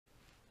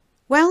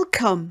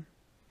Welcome!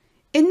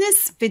 In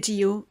this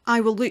video, I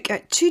will look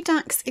at two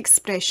DAX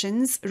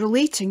expressions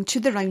relating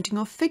to the rounding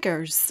of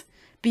figures,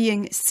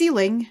 being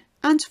ceiling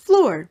and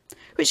floor,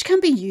 which can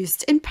be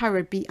used in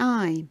Power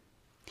BI.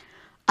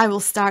 I will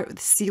start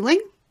with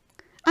ceiling,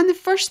 and the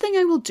first thing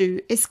I will do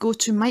is go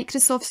to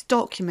Microsoft's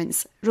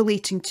documents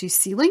relating to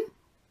ceiling.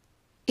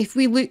 If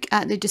we look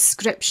at the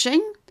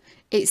description,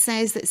 it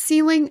says that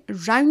ceiling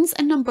rounds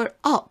a number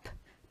up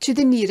to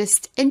the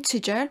nearest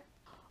integer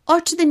or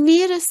to the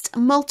nearest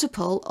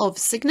multiple of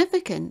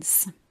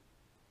significance.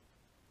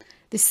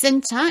 The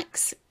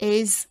syntax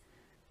is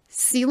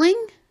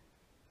ceiling,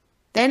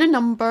 then a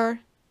number,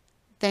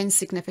 then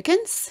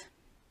significance.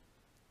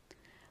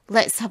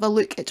 Let's have a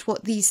look at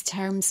what these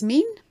terms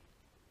mean.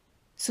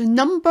 So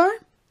number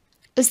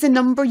is the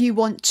number you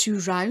want to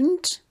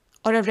round,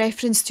 or a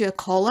reference to a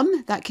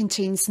column that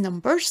contains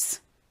numbers.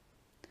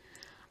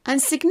 And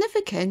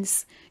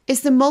significance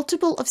is the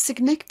multiple of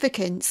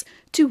significance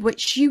to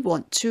which you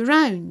want to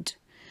round.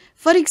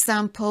 For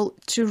example,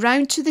 to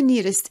round to the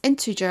nearest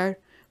integer,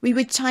 we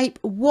would type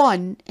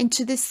 1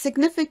 into the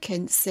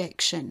significance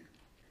section.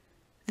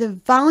 The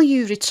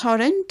value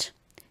returned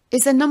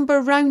is a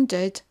number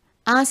rounded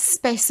as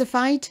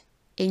specified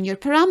in your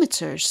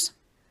parameters.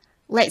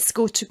 Let's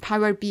go to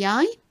Power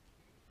BI.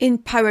 In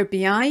Power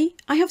BI,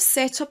 I have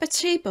set up a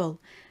table,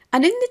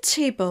 and in the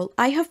table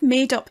I have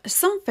made up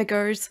some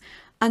figures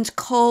and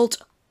called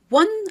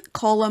one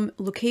column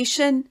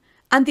location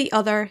and the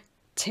other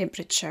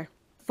temperature.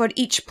 For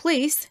each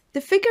place,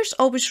 the figures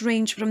always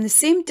range from the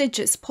same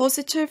digits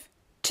positive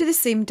to the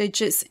same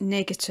digits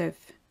negative.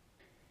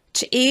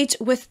 To aid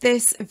with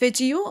this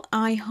video,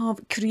 I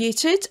have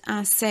created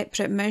a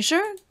separate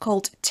measure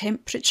called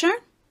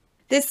temperature.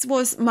 This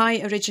was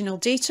my original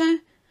data,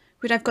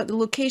 where I've got the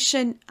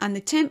location and the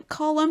temp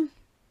column.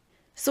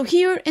 So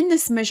here in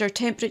this measure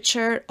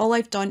temperature, all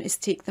I've done is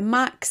take the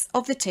max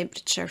of the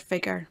temperature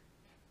figure.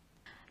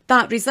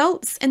 That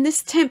results in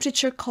this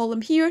temperature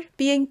column here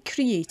being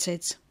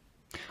created.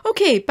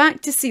 Okay,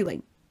 back to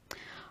ceiling.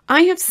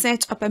 I have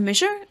set up a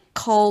measure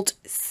called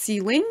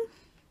ceiling,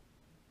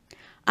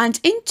 and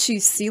into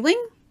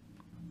ceiling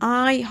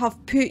I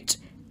have put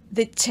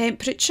the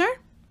temperature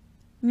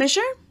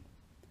measure,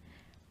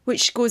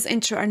 which goes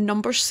into our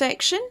numbers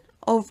section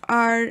of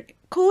our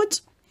code,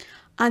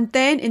 and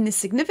then in the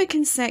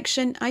significance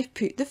section I've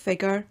put the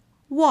figure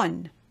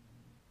 1,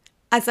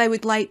 as I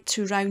would like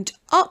to round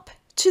up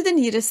to the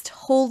nearest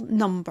whole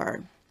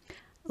number.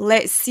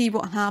 Let's see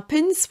what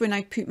happens when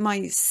I put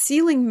my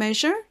ceiling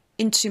measure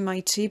into my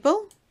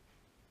table.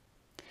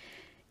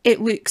 It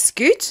looks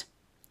good,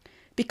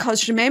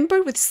 because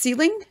remember with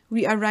ceiling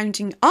we are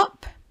rounding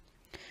up.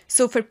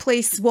 So for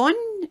place 1,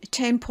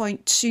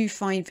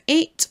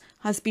 10.258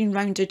 has been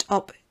rounded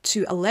up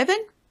to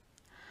 11,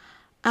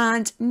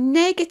 and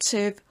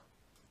negative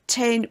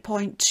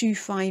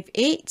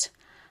 10.258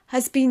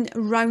 has been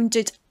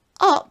rounded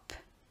up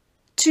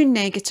to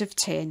negative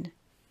 10.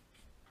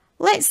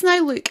 Let's now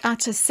look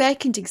at a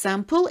second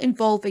example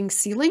involving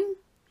ceiling.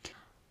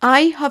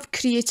 I have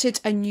created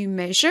a new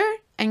measure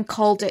and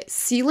called it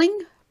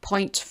ceiling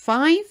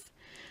 0.5,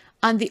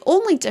 and the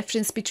only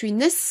difference between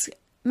this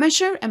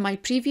measure and my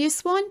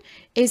previous one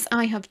is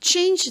I have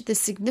changed the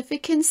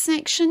significance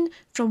section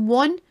from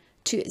 1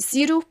 to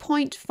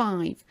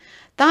 0.5.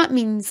 That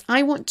means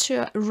I want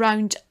to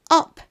round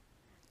up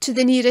to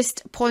the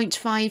nearest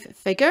 0.5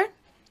 figure.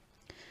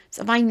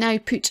 So if I now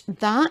put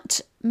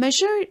that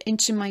measure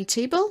into my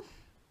table,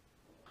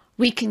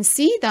 we can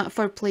see that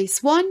for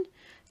place 1,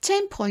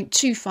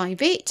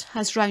 10.258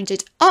 has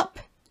rounded up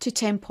to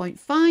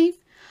 10.5,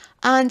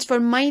 and for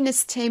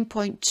minus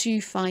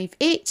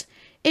 10.258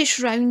 it's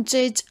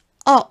rounded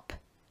up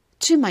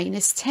to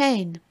minus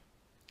 10.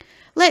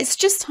 Let's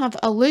just have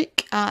a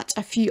look at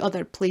a few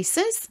other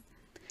places.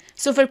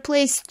 So for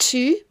place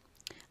 2,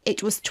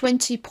 it was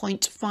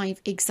 20.5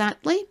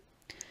 exactly.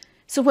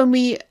 So when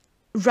we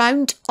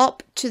round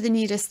up to the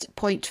nearest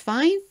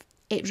 0.5,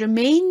 it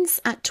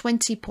remains at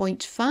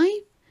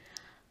 20.5,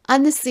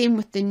 and the same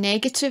with the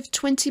negative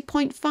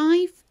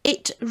 20.5,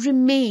 it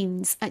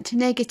remains at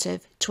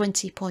negative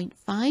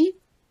 20.5.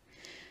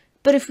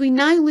 But if we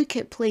now look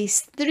at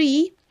place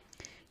 3,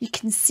 you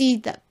can see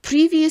that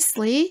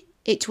previously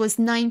it was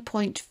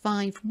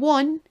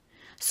 9.51,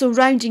 so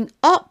rounding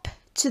up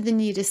to the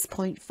nearest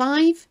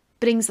 0.5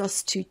 brings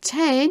us to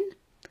 10.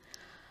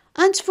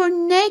 And for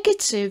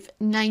negative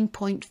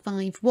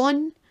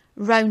 9.51,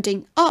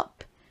 rounding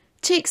up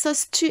takes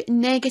us to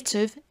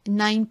negative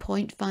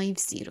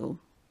 9.50.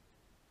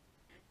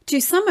 To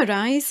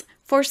summarise,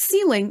 for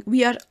ceiling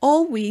we are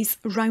always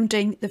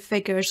rounding the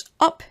figures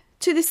up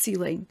to the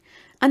ceiling,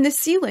 and the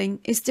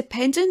ceiling is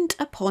dependent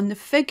upon the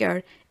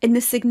figure in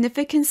the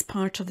significance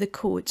part of the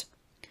code.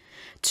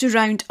 To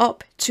round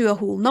up to a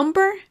whole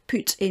number,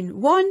 put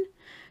in 1.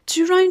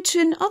 To round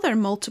to another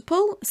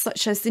multiple,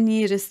 such as the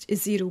nearest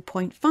is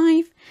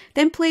 0.5,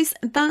 then place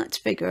that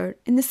figure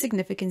in the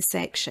significance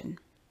section.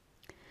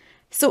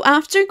 So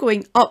after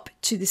going up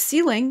to the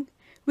ceiling,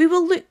 we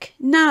will look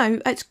now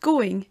at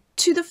going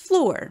to the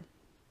floor.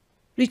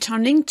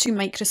 Returning to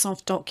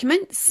Microsoft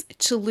Documents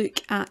to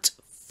look at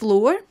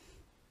floor.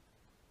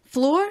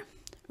 Floor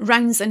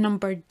rounds a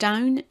number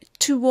down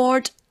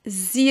toward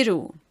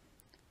 0.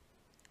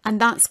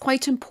 And that's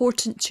quite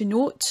important to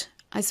note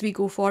as we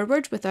go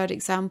forward with our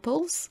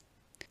examples.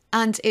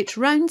 And it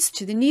rounds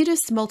to the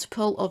nearest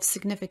multiple of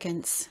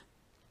significance.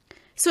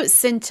 So its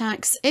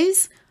syntax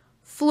is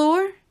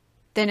floor,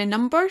 then a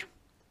number,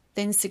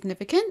 then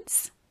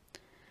significance.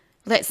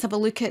 Let's have a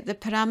look at the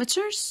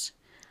parameters.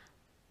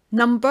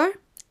 Number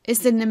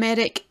is the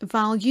numeric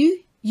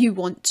value you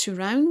want to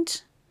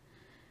round.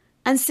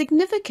 And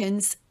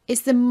significance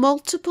is the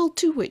multiple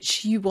to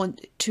which you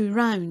want to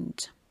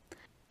round.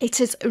 It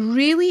is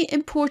really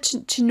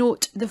important to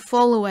note the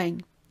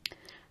following.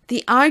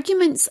 The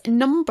argument's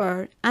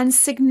number and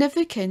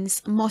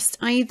significance must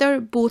either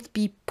both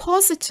be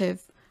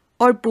positive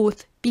or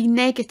both be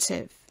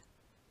negative.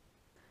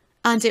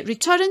 And it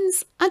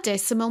returns a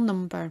decimal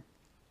number.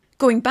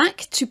 Going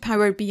back to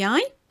Power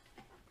BI,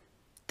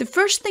 the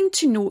first thing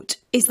to note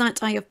is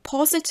that I have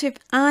positive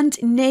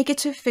and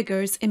negative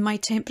figures in my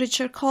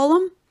temperature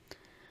column.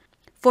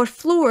 For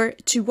floor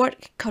to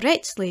work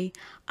correctly,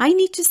 I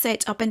need to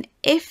set up an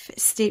if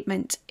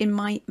statement in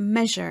my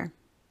measure.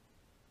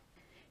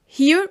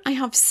 Here I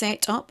have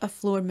set up a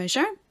floor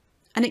measure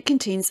and it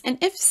contains an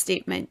if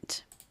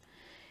statement.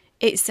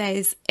 It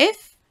says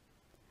if,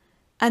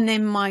 and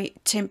then my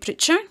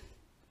temperature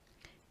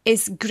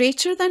is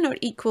greater than or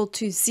equal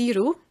to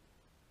 0.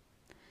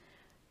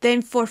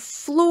 Then for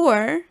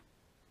floor,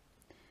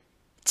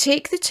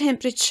 take the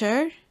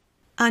temperature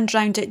and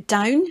round it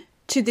down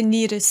to the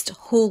nearest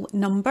whole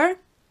number.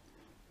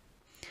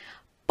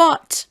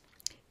 But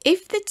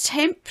if the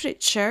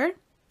temperature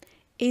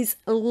is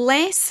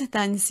less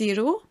than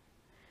 0,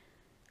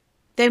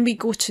 then we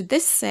go to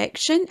this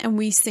section and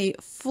we say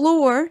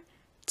floor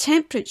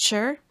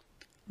temperature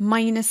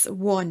minus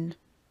 1.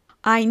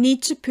 I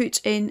need to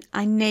put in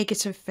a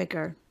negative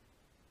figure.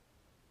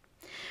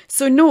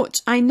 So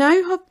note, I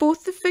now have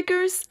both the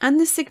figures and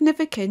the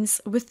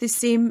significance with the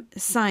same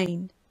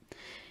sign.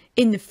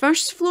 In the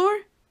first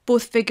floor,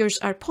 both figures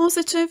are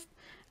positive,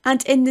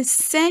 and in the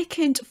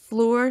second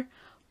floor,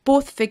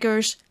 both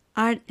figures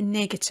are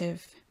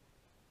negative.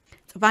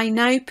 So if I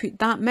now put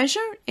that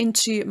measure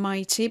into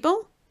my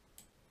table,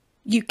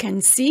 you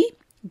can see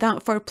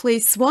that for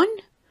place 1,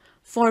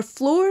 for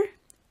floor,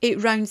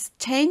 it rounds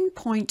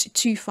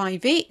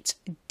 10.258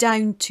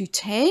 down to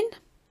 10.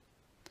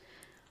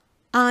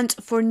 And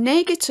for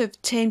negative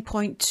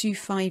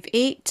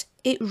 10.258,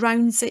 it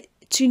rounds it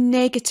to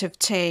negative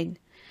 10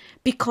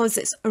 because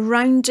it's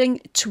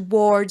rounding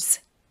towards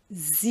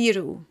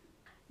 0.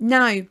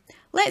 Now,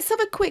 let's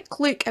have a quick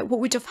look at what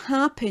would have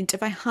happened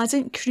if I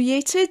hadn't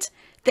created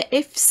the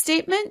if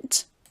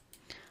statement.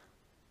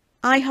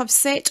 I have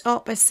set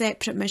up a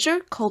separate measure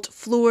called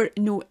floor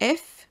no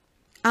if,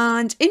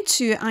 and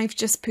into it I've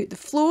just put the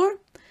floor,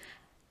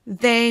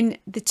 then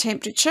the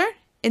temperature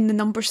in the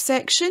number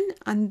section,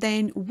 and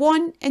then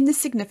 1 in the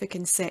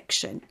significance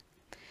section.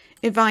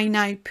 If I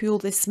now pull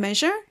this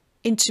measure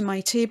into my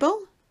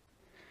table,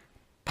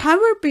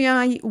 Power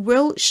BI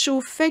will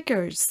show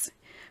figures,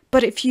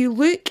 but if you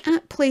look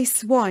at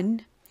place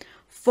 1,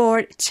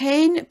 for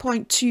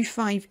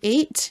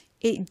 10.258,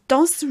 it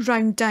does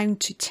round down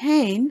to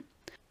 10,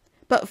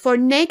 but for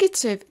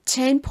negative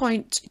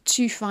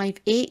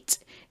 10.258,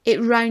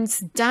 it rounds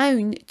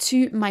down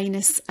to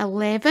minus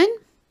 11,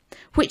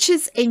 which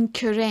is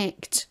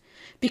incorrect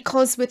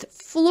because with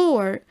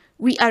floor,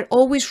 we are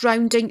always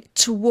rounding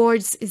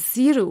towards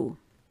 0.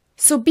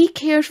 So be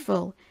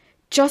careful.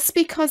 Just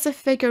because a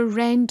figure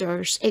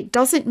renders, it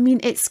doesn't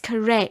mean it's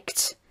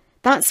correct.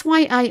 That's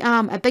why I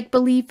am a big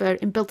believer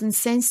in building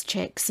sense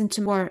checks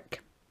into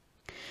work.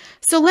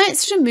 So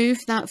let's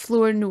remove that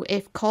floor no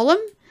if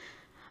column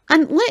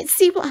and let's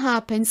see what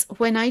happens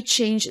when I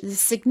change the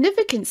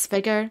significance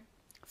figure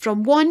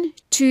from 1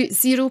 to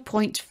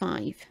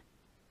 0.5.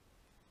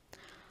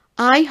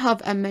 I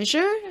have a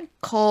measure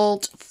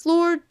called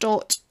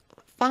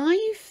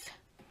floor.5,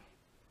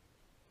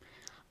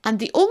 and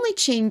the only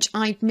change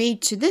I've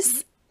made to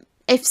this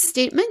if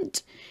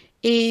statement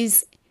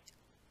is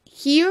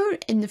here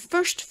in the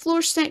first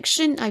floor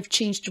section I've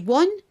changed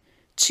 1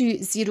 to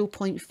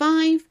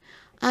 0.5,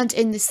 and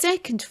in the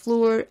second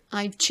floor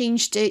I've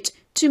changed it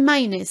to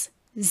minus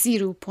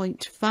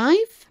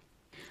 0.5.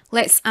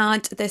 Let's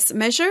add this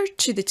measure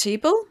to the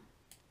table.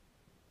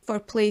 For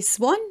place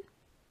 1,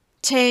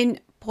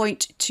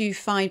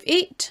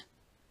 10.258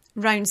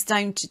 rounds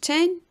down to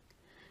 10,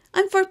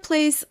 and for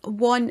place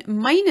 1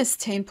 minus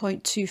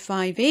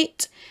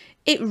 10.258,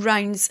 it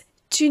rounds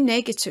to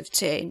negative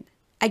 10,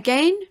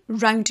 again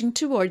rounding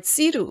towards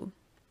 0.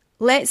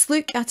 Let's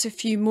look at a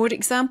few more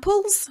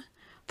examples.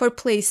 For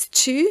place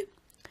 2,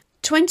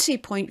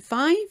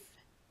 20.5.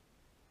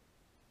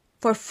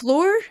 For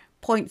floor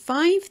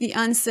 0.5, the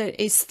answer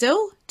is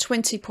still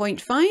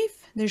 20.5.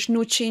 There's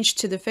no change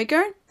to the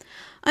figure.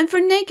 And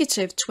for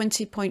negative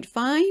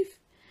 20.5,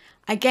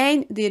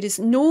 again, there is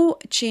no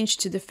change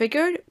to the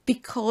figure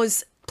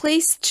because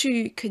place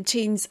 2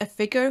 contains a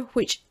figure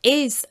which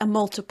is a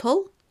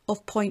multiple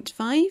of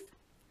 0.5.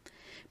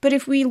 But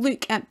if we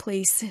look at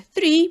place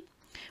 3,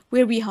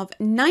 where we have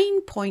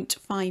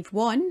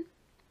 9.51,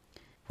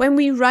 when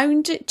we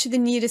round it to the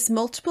nearest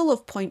multiple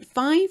of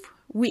 0.5,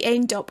 we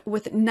end up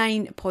with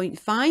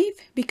 9.5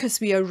 because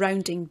we are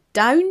rounding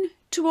down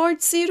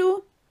towards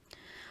 0.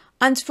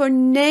 And for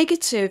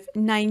negative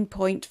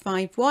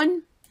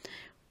 9.51,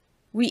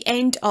 we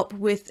end up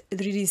with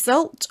the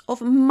result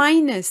of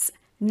minus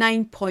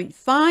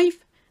 9.5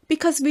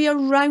 because we are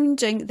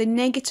rounding the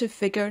negative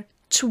figure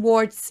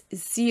towards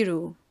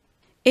 0.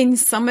 In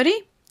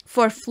summary,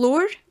 for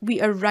floor,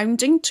 we are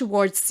rounding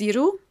towards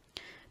 0.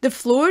 The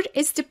floor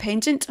is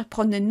dependent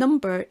upon the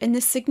number in the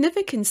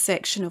significance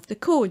section of the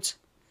code.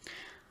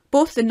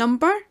 Both the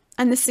number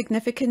and the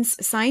significance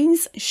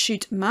signs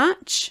should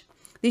match.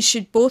 They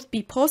should both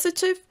be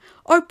positive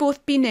or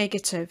both be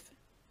negative.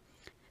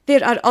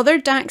 There are other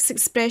DAX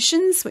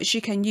expressions which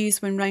you can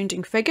use when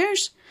rounding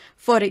figures.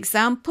 For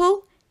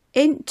example,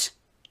 int,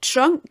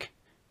 trunc,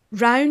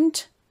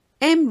 round,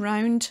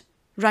 mround,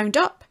 round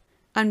up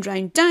and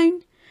round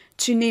down,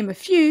 to name a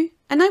few,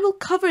 and I will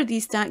cover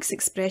these DAX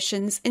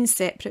expressions in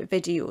separate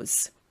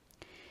videos.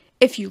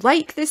 If you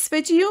like this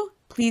video,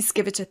 please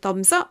give it a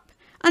thumbs up,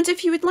 and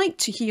if you would like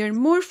to hear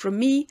more from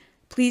me,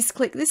 please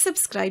click the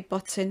subscribe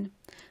button.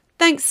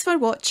 Thanks for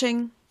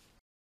watching.